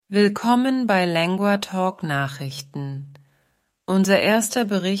Willkommen bei LanguaTalk Nachrichten. Unser erster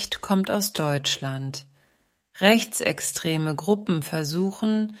Bericht kommt aus Deutschland. Rechtsextreme Gruppen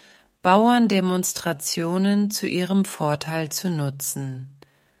versuchen, Bauerndemonstrationen zu ihrem Vorteil zu nutzen.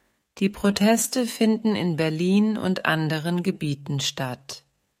 Die Proteste finden in Berlin und anderen Gebieten statt.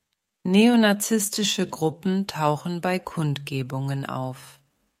 Neonazistische Gruppen tauchen bei Kundgebungen auf.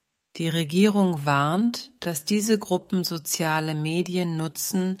 Die Regierung warnt, dass diese Gruppen soziale Medien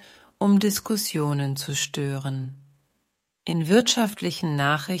nutzen, um Diskussionen zu stören. In wirtschaftlichen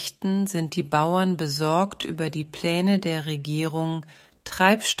Nachrichten sind die Bauern besorgt über die Pläne der Regierung,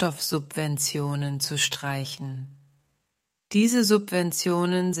 Treibstoffsubventionen zu streichen. Diese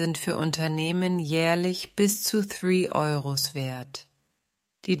Subventionen sind für Unternehmen jährlich bis zu 3 Euros wert.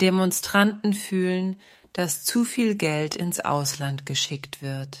 Die Demonstranten fühlen, dass zu viel Geld ins Ausland geschickt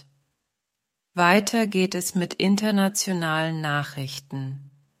wird. Weiter geht es mit internationalen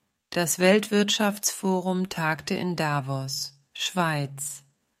Nachrichten. Das Weltwirtschaftsforum tagte in Davos, Schweiz.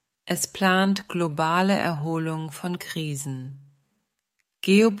 Es plant globale Erholung von Krisen.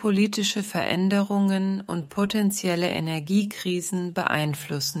 Geopolitische Veränderungen und potenzielle Energiekrisen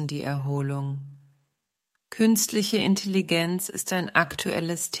beeinflussen die Erholung. Künstliche Intelligenz ist ein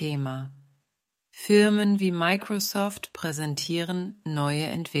aktuelles Thema. Firmen wie Microsoft präsentieren neue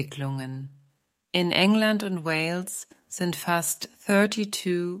Entwicklungen. In England und Wales sind fast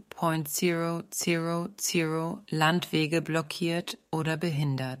 32.000 Landwege blockiert oder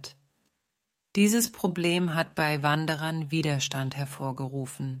behindert. Dieses Problem hat bei Wanderern Widerstand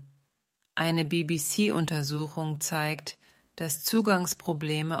hervorgerufen. Eine BBC-Untersuchung zeigt, dass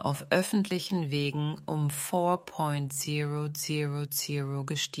Zugangsprobleme auf öffentlichen Wegen um 4.000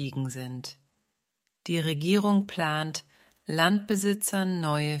 gestiegen sind. Die Regierung plant, Landbesitzern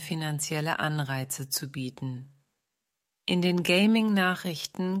neue finanzielle Anreize zu bieten. In den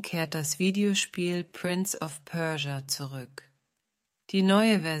Gaming-Nachrichten kehrt das Videospiel Prince of Persia zurück. Die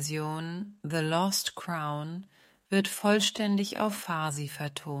neue Version, The Lost Crown, wird vollständig auf Farsi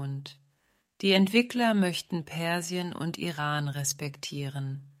vertont. Die Entwickler möchten Persien und Iran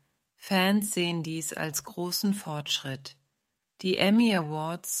respektieren. Fans sehen dies als großen Fortschritt. Die Emmy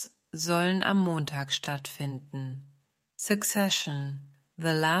Awards sollen am Montag stattfinden. Succession, The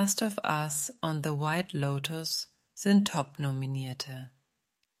Last of Us und The White Lotus sind Top-Nominierte.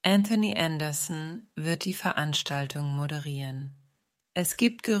 Anthony Anderson wird die Veranstaltung moderieren. Es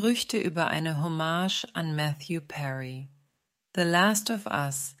gibt Gerüchte über eine Hommage an Matthew Perry. The Last of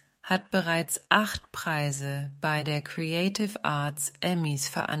Us hat bereits 8 Preise bei der Creative Arts Emmys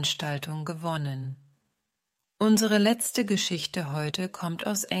Veranstaltung gewonnen. Unsere letzte Geschichte heute kommt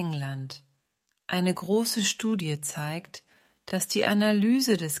aus England. Eine große Studie zeigt, dass die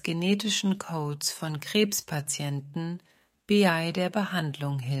Analyse des genetischen Codes von Krebspatienten bei der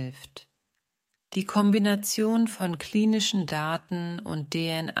Behandlung hilft. Die Kombination von klinischen Daten und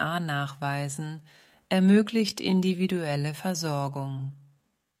DNA-Nachweisen ermöglicht individuelle Versorgung.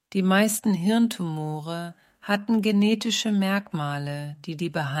 Die meisten Hirntumore hatten genetische Merkmale, die die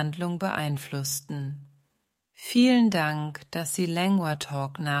Behandlung beeinflussten. Vielen Dank, dass Sie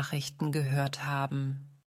LanguaTalk Nachrichten gehört haben.